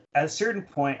at a certain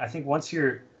point, I think once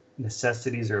your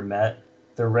necessities are met,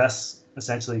 the rest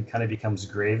essentially kind of becomes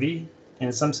gravy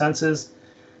in some senses.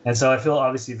 And so I feel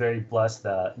obviously very blessed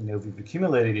that, we've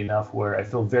accumulated enough where I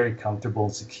feel very comfortable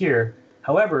and secure.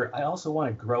 However, I also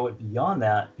want to grow it beyond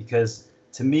that because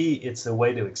to me, it's a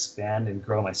way to expand and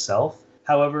grow myself.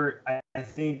 However, I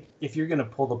think if you're going to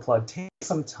pull the plug, take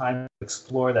some time to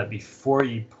explore that before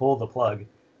you pull the plug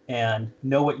and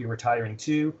know what you're retiring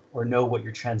to or know what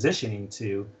you're transitioning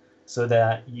to so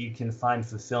that you can find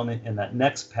fulfillment in that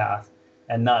next path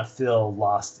and not feel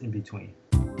lost in between.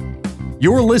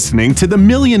 You're listening to the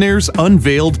Millionaires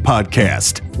Unveiled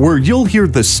podcast, where you'll hear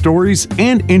the stories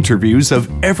and interviews of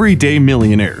everyday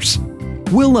millionaires.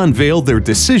 We'll unveil their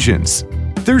decisions,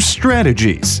 their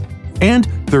strategies, and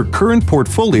their current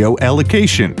portfolio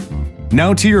allocation.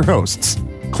 Now to your hosts,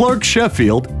 Clark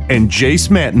Sheffield and Jace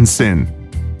Mattinson.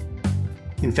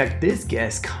 In fact, this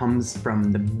guest comes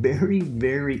from the very,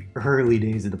 very early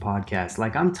days of the podcast.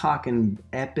 Like I'm talking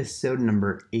episode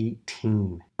number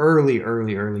 18.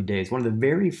 Early days. One of the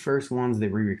very first ones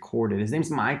that we recorded. His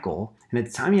name's Michael. And at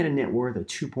the time he had a net worth of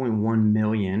 $2.1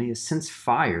 million. He has since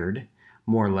fired,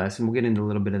 more or less. And we'll get into a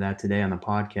little bit of that today on the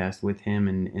podcast with him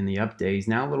and the update. He's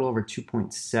now a little over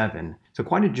 2.7. So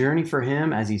quite a journey for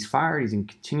him as he's fired. He's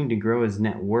continuing to grow his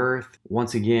net worth.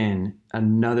 Once again,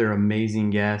 another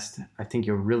amazing guest. I think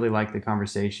you'll really like the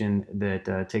conversation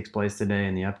that takes place today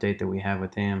and the update that we have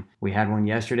with him. We had one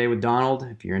yesterday with Donald.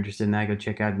 If you're interested in that, go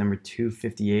check out number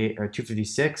 258 or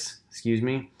 256. Excuse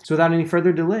me. So without any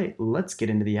further delay, let's get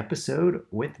into the episode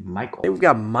with Michael. Hey, we've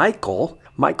got Michael.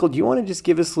 Michael, do you want to just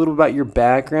give us a little about your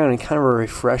background and kind of a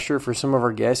refresher for some of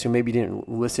our guests who maybe didn't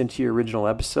listen to your original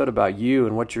episode about you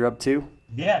and what you're up to?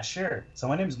 Yeah, sure. So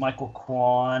my name is Michael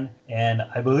Kwan, and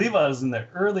I believe I was in the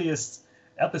earliest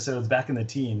episodes back in the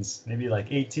teens, maybe like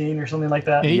 18 or something like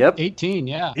that. Yep. 18,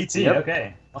 yeah. 18, Yep.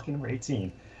 Okay. Lucky number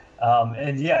 18.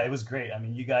 And yeah, it was great. I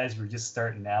mean, you guys were just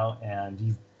starting out, and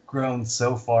you've grown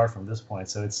so far from this point.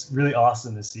 So it's really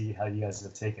awesome to see how you guys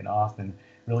have taken off and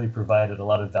really provided a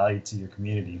lot of value to your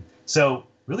community. So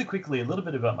really quickly, a little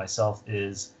bit about myself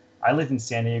is I live in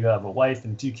San Diego. I have a wife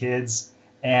and 2 kids,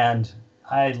 and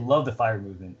I love the FIRE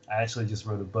movement. I actually just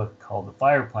wrote a book called The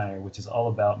Fire Planner, which is all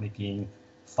about making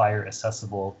fire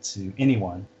accessible to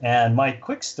anyone. And my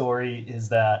quick story is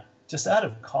that just out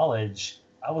of college,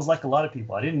 I was like a lot of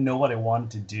people. I didn't know what I wanted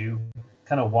to do,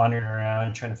 kind of wandering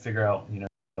around trying to figure out,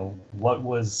 what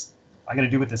was I going to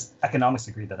do with this economics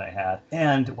degree that I had.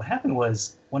 And what happened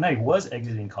was when I was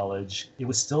exiting college, it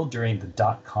was still during the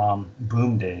dot-com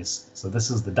boom days. So this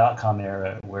is the dot-com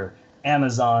era where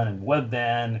Amazon and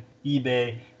Webvan,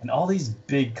 eBay, and all these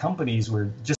big companies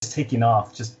were just taking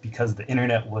off just because the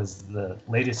internet was the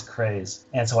latest craze.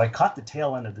 And so I caught the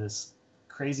tail end of this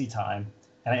crazy time,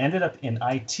 and I ended up in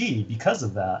IT because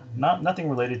of that. Nothing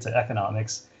related to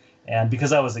economics. And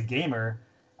because I was a gamer,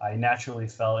 I naturally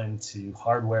fell into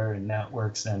hardware and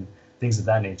networks and things of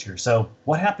that nature. So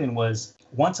what happened was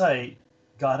once I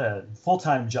got a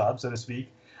full-time job, so to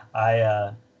speak,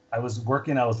 I was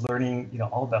working, I was learning,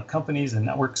 all about companies and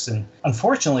networks. And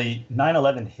unfortunately,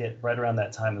 9/11 hit right around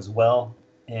that time as well.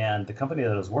 And the company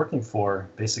that I was working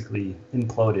for basically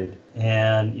imploded.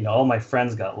 And, all my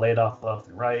friends got laid off left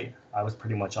and right. I was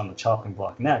pretty much on the chopping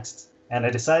block next. And I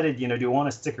decided, do I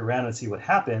want to stick around and see what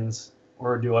happens?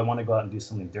 Or do I want to go out and do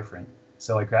something different?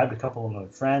 So I grabbed a couple of my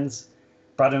friends,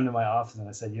 brought them to my office, and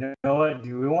I said, you know what?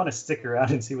 Do we want to stick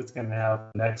around and see what's going to happen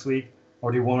next week?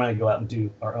 Or do we want to go out and do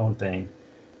our own thing?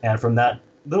 And from that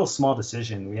little small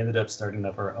decision, we ended up starting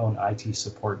up our own IT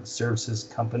support and services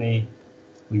company.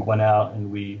 We went out and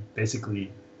we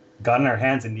basically got on our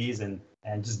hands and knees and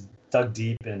just dug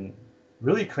deep and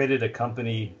really created a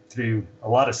company through a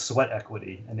lot of sweat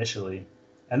equity initially.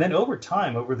 And then over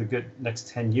time, over the good next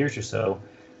 10 years or so,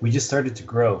 we just started to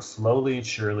grow slowly and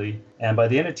surely. And by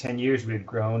the end of 10 years, we had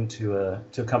grown to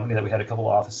a company that we had a couple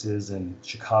of offices in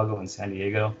Chicago and San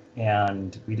Diego.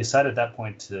 And we decided at that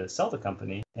point to sell the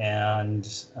company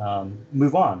and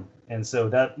move on. And so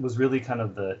that was really kind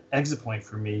of the exit point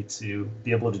for me to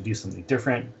be able to do something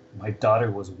different. My daughter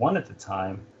was 1 at the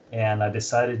time. And I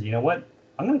decided, you know what?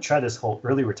 I'm going to try this whole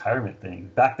early retirement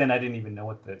thing. Back then, I didn't even know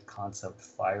what the concept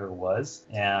FIRE was,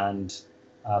 and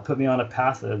put me on a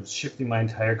path of shifting my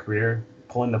entire career,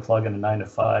 pulling the plug on a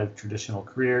 9-to-5 traditional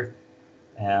career,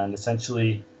 and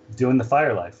essentially doing the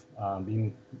FIRE life.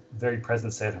 Being very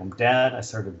present stay-at-home dad, I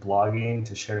started blogging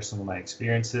to share some of my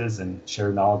experiences and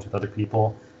share knowledge with other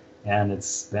people, and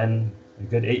it's been a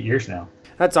good 8 years now.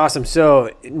 That's awesome. So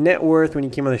net worth when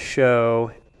you came on the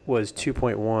show was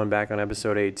 2.1 back on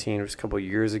episode 18, which was a couple of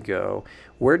years ago.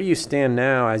 Where do you stand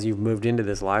now as you've moved into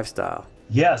this lifestyle?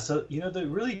 Yeah, so the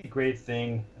really great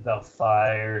thing about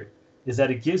FIRE is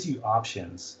that it gives you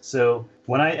options. So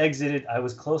when I exited, I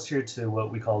was closer to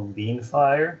what we call lean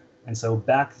FIRE. And so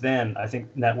back then, I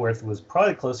think net worth was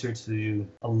probably closer to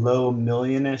a low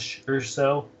million-ish or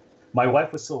so. My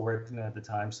wife was still working at the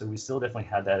time, so we still definitely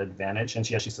had that advantage, and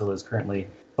she actually still is currently.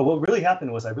 But what really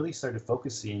happened was I really started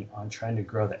focusing on trying to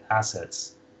grow the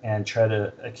assets and try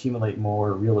to accumulate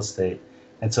more real estate.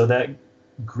 And so that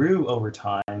grew over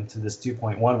time to this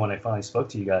 2.1. When I finally spoke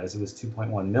to you guys, it was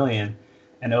 2.1 million.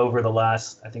 And over the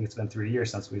last, I think it's been 3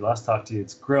 years since we last talked to you,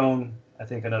 it's grown, I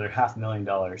think, another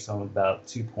 $500,000. So I'm about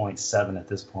 2.7 at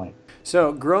this point.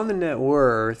 So growing the net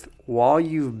worth while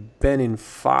you've been in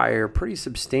FIRE pretty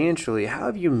substantially, how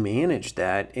have you managed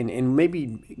that? And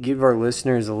maybe give our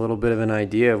listeners a little bit of an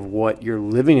idea of what your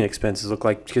living expenses look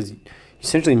like, because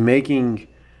essentially making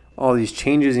all these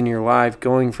changes in your life,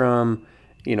 going from,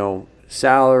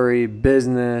 salary,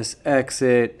 business,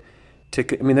 exit,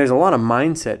 there's a lot of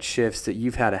mindset shifts that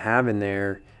you've had to have in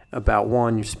there about,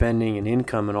 one, your spending and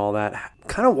income and all that.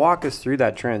 Kind of walk us through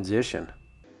that transition.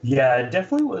 Yeah, it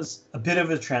definitely was a bit of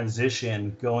a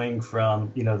transition going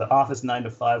from, the office 9 to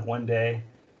 5 one day,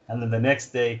 and then the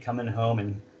next day coming home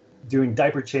and doing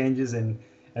diaper changes and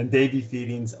baby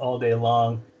feedings all day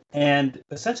long. And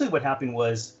essentially what happened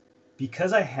was,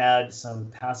 because I had some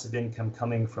passive income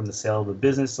coming from the sale of the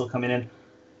business still coming in,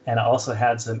 and I also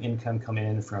had some income coming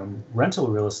in from rental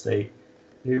real estate,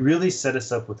 it really set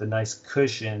us up with a nice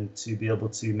cushion to be able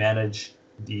to manage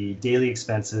the daily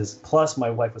expenses. Plus, my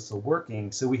wife was still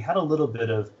working, so we had a little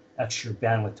bit of extra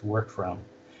bandwidth to work from.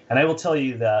 And I will tell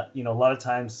you that, a lot of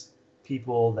times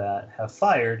people that have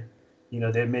fired,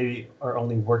 they maybe are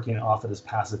only working off of this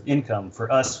passive income.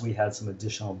 For us, we had some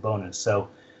additional bonus. So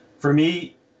for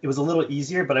me, it was a little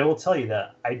easier, but I will tell you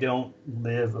that I don't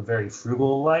live a very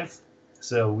frugal life.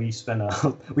 So we spend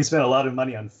a lot of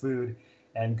money on food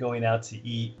and going out to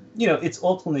eat. It's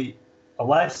ultimately a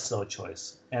lifestyle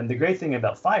choice. And the great thing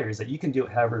about FIRE is that you can do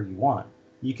it however you want.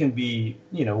 You can be,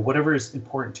 whatever is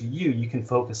important to you, you can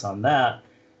focus on that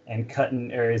and cut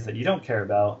in areas that you don't care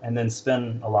about, and then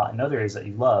spend a lot in other areas that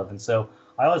you love. And so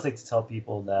I always like to tell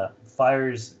people that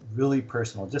FIRE is really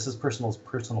personal, just as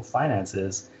personal finance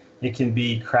is. It can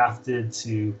be crafted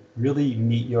to really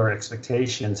meet your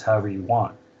expectations however you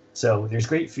want. So there's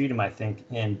great freedom, I think,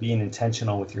 in being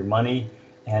intentional with your money.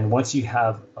 And once you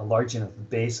have a large enough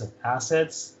base of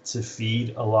assets to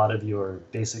feed a lot of your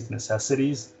basic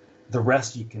necessities, the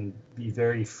rest you can be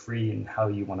very free in how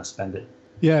you want to spend it.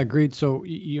 Yeah, agreed. So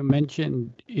you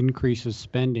mentioned increases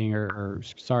spending, or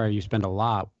you spend a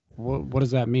lot. What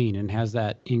does that mean? And has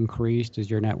that increased as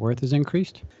your net worth has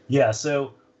increased? Yeah,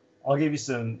 so I'll give you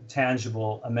some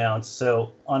tangible amounts.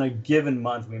 So on a given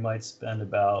month, we might spend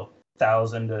about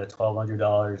 $1,000 to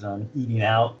 $1,200 on eating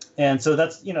out. And so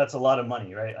that's a lot of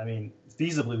money, right? I mean,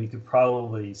 feasibly, we could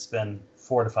probably spend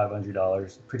 $400 to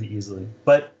 $500 pretty easily.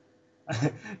 But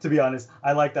to be honest,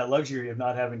 I like that luxury of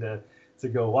not having to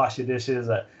go wash the dishes.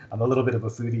 I'm a little bit of a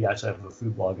foodie. Actually, I have a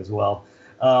food blog as well.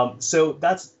 So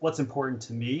that's what's important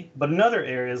to me. But in other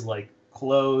areas like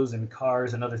clothes and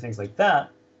cars and other things like that,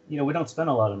 we don't spend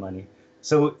a lot of money.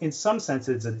 So in some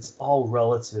senses, it's all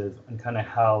relative on kind of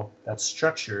how that's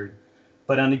structured.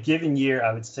 But on a given year,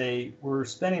 I would say we're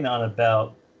spending on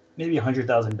about maybe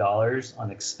 $100,000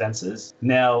 on expenses.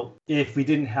 Now, if we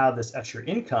didn't have this extra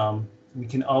income, we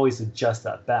can always adjust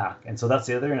that back. And so that's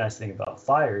the other nice thing about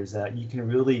FIRE is that you can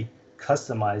really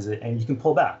customize it and you can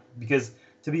pull back. Because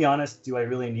to be honest, do I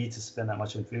really need to spend that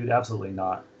much on food? Absolutely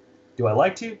not. Do I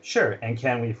like to? Sure. And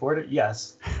can we afford it?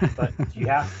 Yes. But do you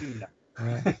have to? No.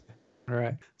 Right.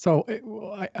 Right. So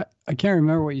I can't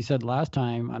remember what you said last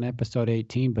time on episode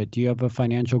 18, but do you have a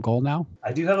financial goal now?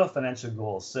 I do have a financial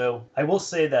goal. So I will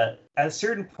say that at a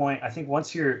certain point, I think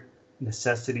once your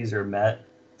necessities are met,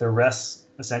 the rest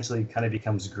essentially kind of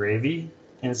becomes gravy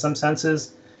in some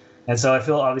senses. And so I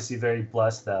feel obviously very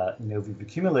blessed that, we've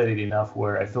accumulated enough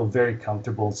where I feel very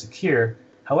comfortable and secure.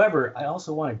 However, I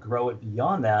also want to grow it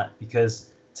beyond that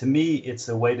because to me, it's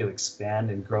a way to expand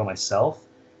and grow myself.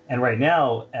 And right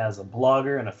now, as a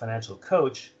blogger and a financial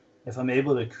coach, if I'm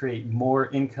able to create more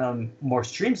income, more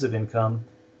streams of income,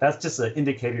 that's just an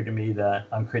indicator to me that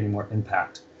I'm creating more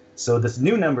impact. So this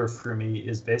new number for me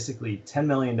is basically $10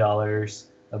 million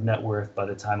of net worth by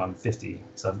the time I'm 50.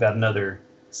 So I've got another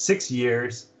 6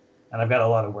 years and I've got a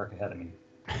lot of work ahead of me.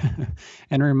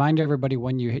 And remind everybody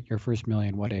when you hit your first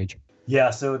million, what age?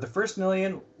 Yeah, so the first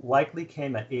million likely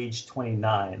came at age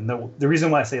 29. And the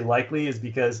reason why I say likely is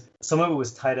because some of it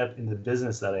was tied up in the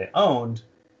business that I owned.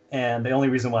 And the only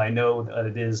reason why I know that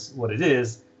it is what it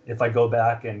is if I go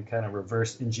back and kind of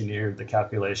reverse engineer the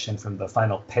calculation from the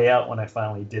final payout when I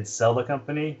finally did sell the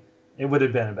company, it would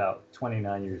have been about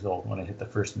 29 years old when I hit the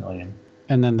first million.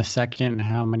 And then the second,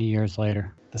 how many years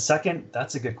later? The second,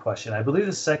 that's a good question. I believe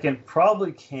the second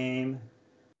probably came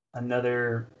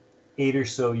another 8 or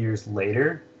so years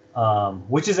later,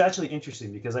 which is actually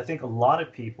interesting because I think a lot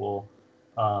of people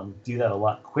do that a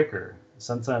lot quicker.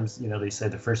 Sometimes, they say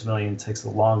the first million takes the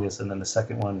longest and then the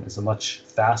second one is a much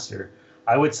faster.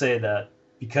 I would say that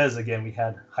because, again, we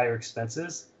had higher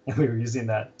expenses and we were using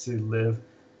that to live,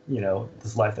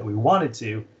 this life that we wanted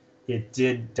to, it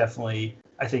did definitely,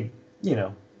 I think,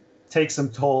 take some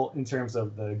toll in terms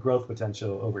of the growth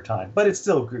potential over time, but it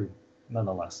still grew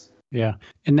nonetheless. Yeah.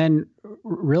 And then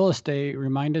real estate,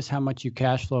 remind us how much you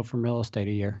cash flow from real estate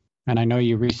a year. And I know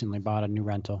you recently bought a new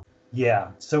rental.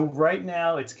 Yeah. So right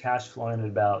now it's cash flowing at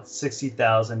about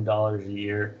 $60,000 a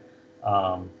year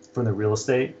from the real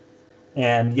estate.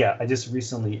 And yeah, I just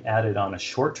recently added on a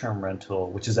short-term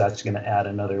rental, which is actually going to add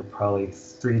another probably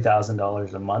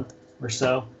 $3,000 a month or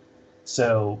so.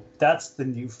 So that's the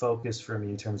new focus for me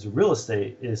in terms of real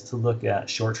estate, is to look at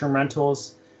short-term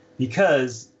rentals,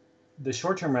 because the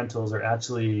short-term rentals are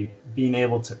actually being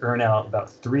able to earn out about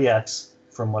 3x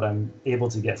from what I'm able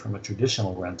to get from a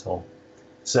traditional rental.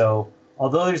 So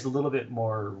although there's a little bit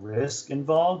more risk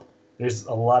involved, there's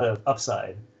a lot of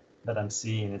upside that I'm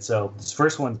seeing. And so this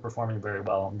first one's performing very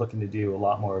well. I'm looking to do a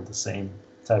lot more of the same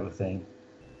type of thing.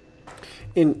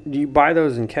 And do you buy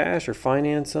those in cash or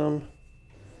finance them?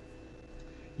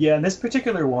 Yeah, in this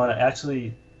particular one, I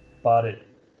actually bought it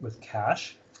with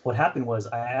cash. What happened was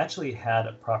I actually had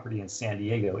a property in San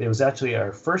Diego. It was actually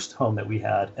our first home that we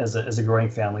had as a growing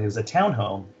family. It was a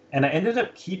townhome. And I ended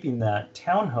up keeping that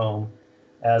townhome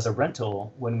as a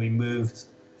rental when we moved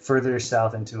further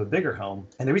south into a bigger home.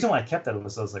 And the reason why I kept that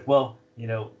was I was like, well,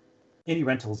 any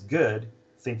rental is good,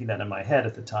 thinking that in my head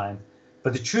at the time.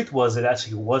 But the truth was it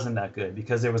actually wasn't that good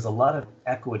because there was a lot of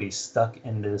equity stuck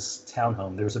in this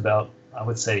townhome. There was about, I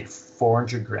would say,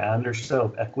 $400,000 or so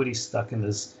of equity stuck in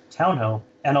this townhome.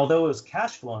 And although it was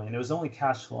cash flowing, it was only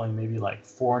cash flowing maybe like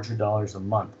 $400 a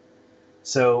month.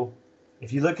 So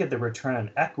if you look at the return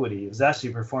on equity, it was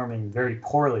actually performing very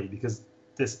poorly because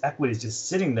this equity is just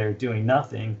sitting there doing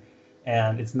nothing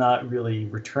and it's not really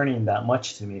returning that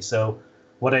much to me. So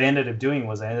what I ended up doing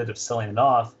was I ended up selling it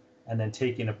off and then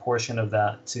taking a portion of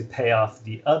that to pay off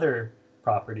the other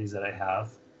properties that I have.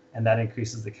 And that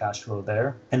increases the cash flow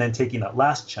there. And then taking that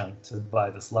last chunk to buy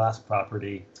this last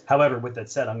property. However, with that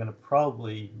said, I'm going to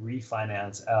probably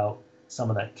refinance out some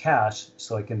of that cash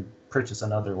so I can purchase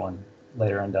another one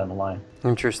later on down the line.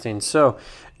 Interesting. So,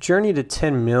 journey to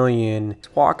 10 million,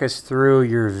 walk us through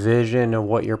your vision of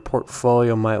what your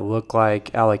portfolio might look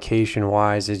like allocation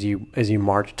wise as you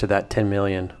march to that 10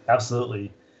 million.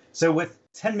 Absolutely. So with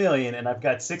 10 million, and I've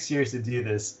got 6 years to do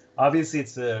this, obviously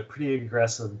it's a pretty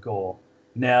aggressive goal.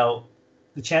 Now,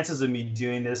 the chances of me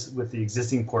doing this with the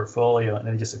existing portfolio and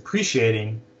then just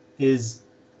appreciating is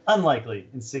unlikely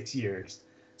in 6 years.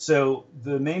 So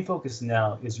the main focus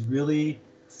now is really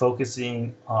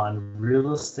focusing on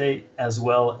real estate as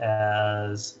well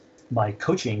as my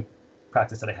coaching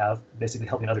practice that I have, basically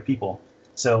helping other people.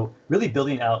 So really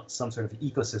building out some sort of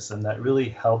ecosystem that really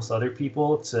helps other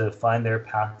people to find their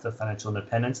path to financial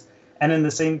independence. And in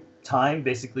the same time,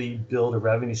 basically build a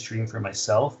revenue stream for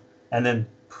myself and then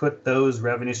put those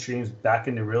revenue streams back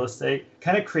into real estate,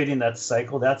 kind of creating that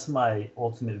cycle. That's my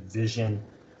ultimate vision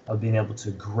of being able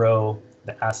to grow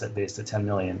the asset base to 10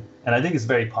 million. And I think it's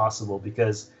very possible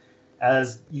because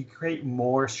as you create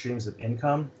more streams of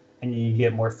income and you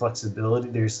get more flexibility,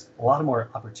 there's a lot more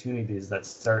opportunities that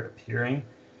start appearing.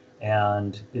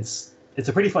 And it's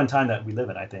a pretty fun time that we live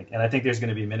in, I think. And I think there's going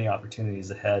to be many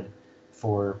opportunities ahead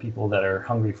for people that are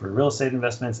hungry for real estate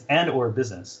investments and or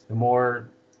business. The more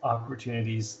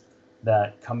opportunities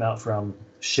that come out from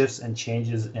shifts and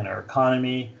changes in our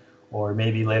economy, or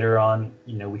maybe later on,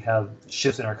 we have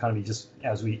shifts in our economy just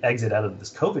as we exit out of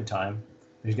this COVID time,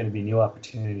 there's going to be new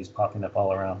opportunities popping up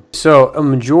all around. So a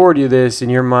majority of this in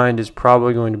your mind is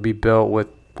probably going to be built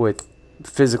with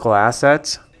physical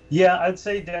assets? Yeah, I'd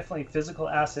say definitely physical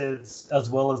assets as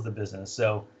well as the business.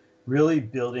 So really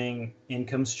building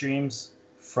income streams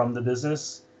from the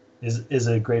business is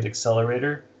a great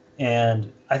accelerator.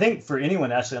 And I think for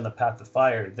anyone actually on the path to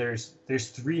FIRE, there's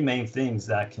three main things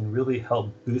that can really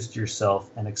help boost yourself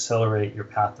and accelerate your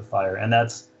path to FIRE. And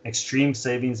that's extreme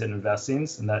savings and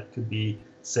investings. And that could be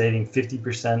saving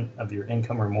 50% of your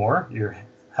income or more, your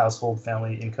household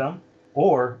family income,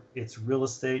 or it's real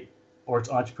estate, or it's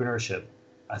entrepreneurship.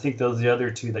 I think those are the other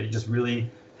two that you just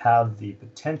really have the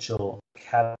potential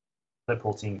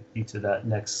catapulting you to that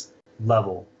next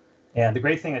level. And the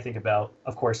great thing I think about,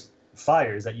 of course,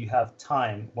 FIRE is that you have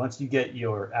time. Once you get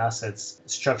your assets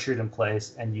structured in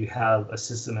place and you have a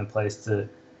system in place to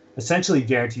essentially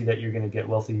guarantee that you're going to get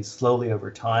wealthy slowly over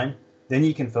time, then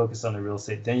you can focus on the real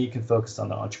estate, then you can focus on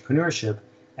the entrepreneurship.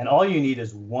 And all you need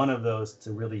is one of those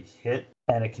to really hit,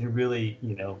 and it can really,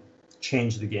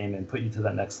 change the game and put you to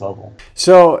that next level.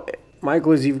 So,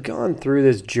 Michael, as you've gone through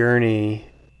this journey,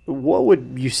 what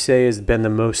would you say has been the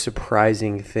most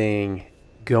surprising thing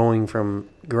going from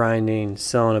grinding,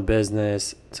 selling a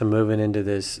business to moving into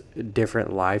this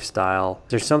different lifestyle?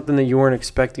 Is there something that you weren't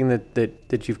expecting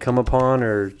that you've come upon,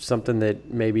 or something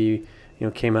that maybe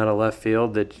came out of left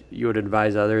field that you would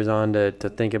advise others on to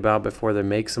think about before they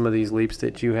make some of these leaps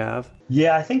that you have?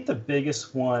 Yeah, I think the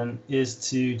biggest one is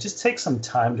to just take some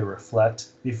time to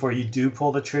reflect before you do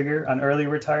pull the trigger on early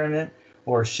retirement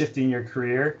or shifting your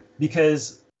career.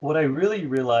 Because what I really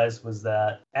realized was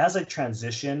that as I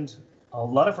transitioned, a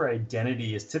lot of our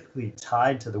identity is typically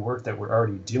tied to the work that we're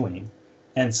already doing.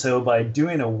 And so by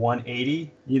doing a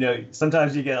 180,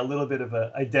 sometimes you get a little bit of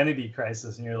an identity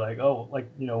crisis and you're like,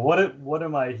 what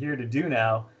am I here to do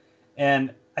now?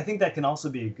 And I think that can also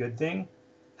be a good thing.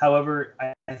 However,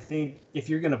 I think if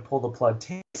you're going to pull the plug,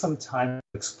 take some time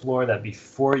to explore that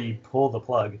before you pull the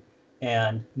plug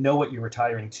and know what you're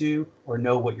retiring to or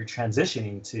know what you're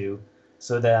transitioning to,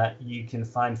 so that you can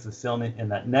find fulfillment in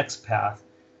that next path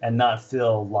and not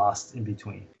feel lost in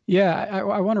between. Yeah,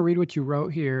 I want to read what you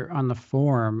wrote here on the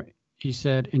form. You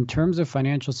said, in terms of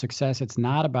financial success, it's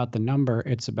not about the number,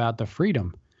 it's about the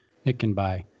freedom it can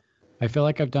buy. I feel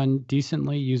like I've done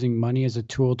decently using money as a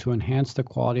tool to enhance the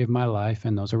quality of my life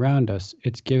and those around us.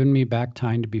 It's given me back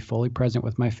time to be fully present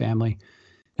with my family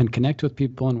and connect with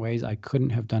people in ways I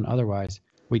couldn't have done otherwise.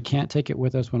 We can't take it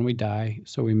with us when we die,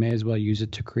 so we may as well use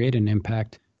it to create an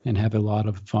impact and have a lot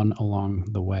of fun along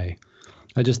the way.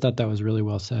 I just thought that was really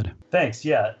well said. Thanks.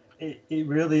 Yeah, it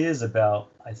really is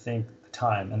about, I think, the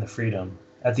time and the freedom.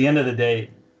 At the end of the day,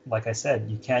 like I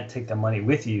said, you can't take the money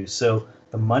with you. So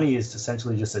the money is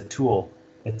essentially just a tool.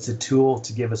 It's a tool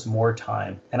to give us more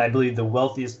time. And I believe the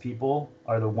wealthiest people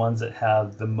are the ones that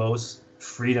have the most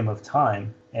freedom of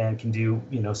time and can do,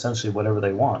 essentially whatever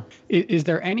they want. Is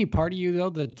there any part of you, though,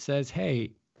 that says,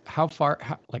 hey, how far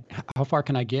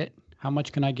can I get? How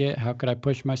much can I get? How could I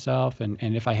push myself? And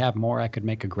if I have more, I could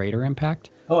make a greater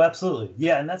impact? Oh, absolutely.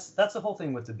 Yeah. And that's the whole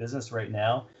thing with the business right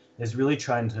now, is really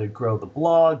trying to grow the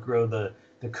blog, grow the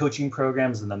coaching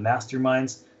programs and the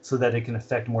masterminds so that it can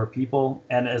affect more people.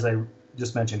 And as I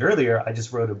just mentioned earlier, I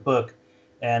just wrote a book,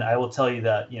 and I will tell you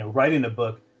that, writing a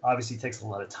book obviously takes a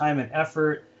lot of time and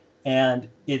effort. And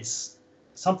it's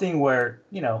something where,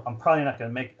 I'm probably not going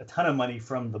to make a ton of money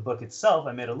from the book itself.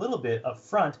 I made a little bit up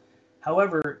front.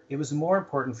 However, it was more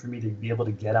important for me to be able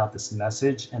to get out this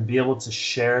message and be able to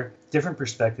share different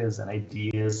perspectives and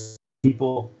ideas,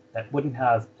 people that wouldn't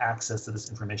have access to this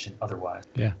information otherwise.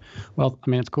 Yeah. Well, I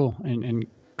mean, it's cool. And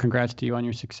congrats to you on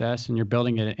your success, and you're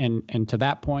building it. And to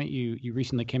that point, you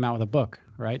recently came out with a book,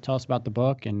 right? Tell us about the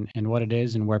book and what it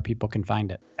is and where people can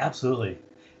find it. Absolutely.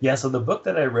 Yeah, so the book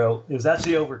that I wrote, it was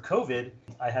actually over COVID.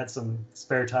 I had some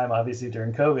spare time, obviously,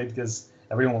 during COVID because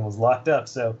everyone was locked up.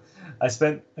 So I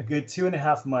spent a good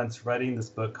 2.5 months writing this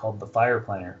book called The FIRE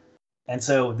Planner. And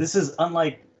so this is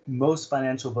unlike most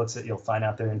financial books that you'll find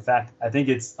out there. In fact, I think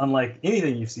it's unlike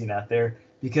anything you've seen out there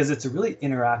because it's a really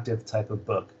interactive type of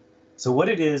book. So what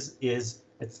it is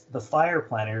it's the FIRE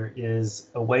Planner is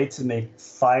a way to make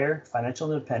FIRE,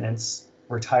 financial independence,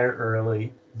 retire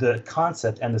early, the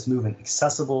concept and this movement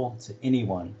accessible to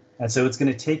anyone. And so it's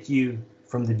going to take you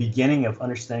from the beginning of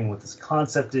understanding what this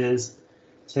concept is,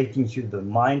 taking you to the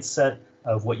mindset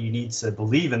of what you need to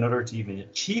believe in order to even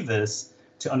achieve this,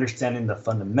 to understanding the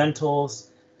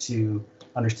fundamentals, to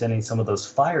understanding some of those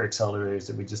FIRE accelerators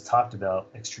that we just talked about,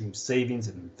 extreme savings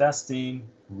and investing,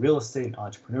 real estate and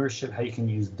entrepreneurship, how you can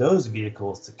use those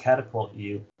vehicles to catapult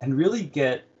you and really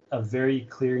get a very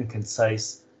clear and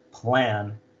concise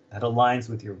plan that aligns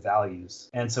with your values.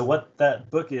 And so what that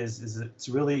book is it's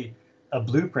really a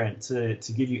blueprint to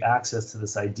give you access to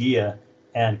this idea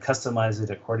and customize it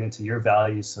according to your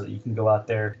values so that you can go out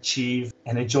there, achieve,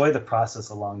 and enjoy the process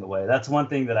along the way. That's one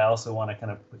thing that I also want to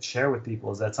kind of share with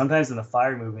people is that sometimes in the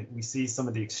FIRE movement, we see some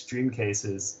of the extreme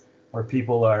cases where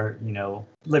people are,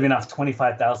 living off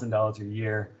 $25,000 a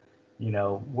year,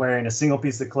 wearing a single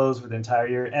piece of clothes for the entire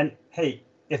year. And hey,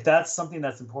 if that's something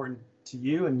that's important to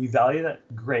you and you value that,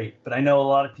 great. But I know a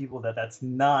lot of people that's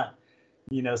not,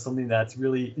 something that's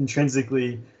really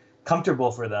intrinsically comfortable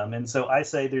for them. And so I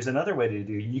say there's another way to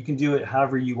do it. You can do it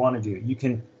however you want to do it. You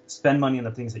can spend money on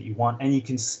the things that you want, and you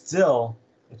can still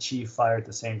achieve FIRE at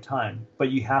the same time.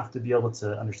 But you have to be able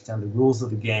to understand the rules of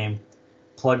the game,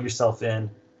 plug yourself in,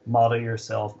 model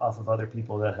yourself off of other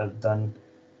people that have done,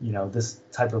 this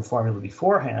type of formula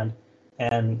beforehand,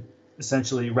 and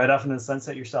essentially right off into the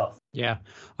sunset yourself. Yeah.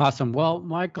 Awesome. Well,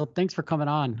 Michael, thanks for coming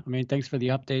on. I mean, thanks for the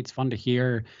updates. Fun to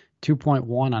hear.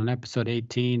 2.1 on episode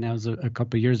 18. That was a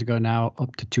couple of years ago now,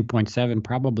 up to 2.7,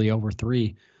 probably over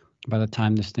 3 by the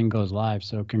time this thing goes live.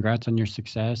 So congrats on your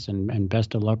success and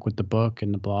best of luck with the book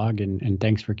and the blog. And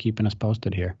thanks for keeping us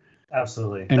posted here.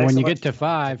 Absolutely. And Thanks when so you much. get to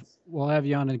 5, we'll have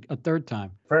you on a third time.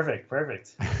 Perfect.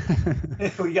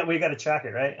 we got to track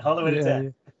it, right? All the way to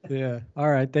 10. Yeah.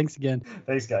 All right. Thanks again.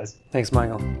 Thanks, guys. Thanks,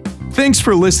 Michael. Thanks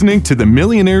for listening to the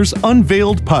Millionaires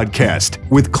Unveiled podcast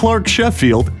with Clark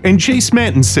Sheffield and Chase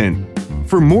Mattinson.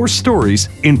 For more stories,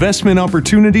 investment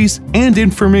opportunities, and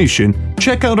information,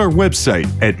 check out our website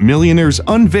at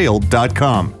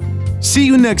millionairesunveiled.com. See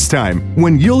you next time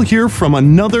when you'll hear from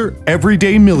another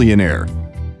everyday millionaire.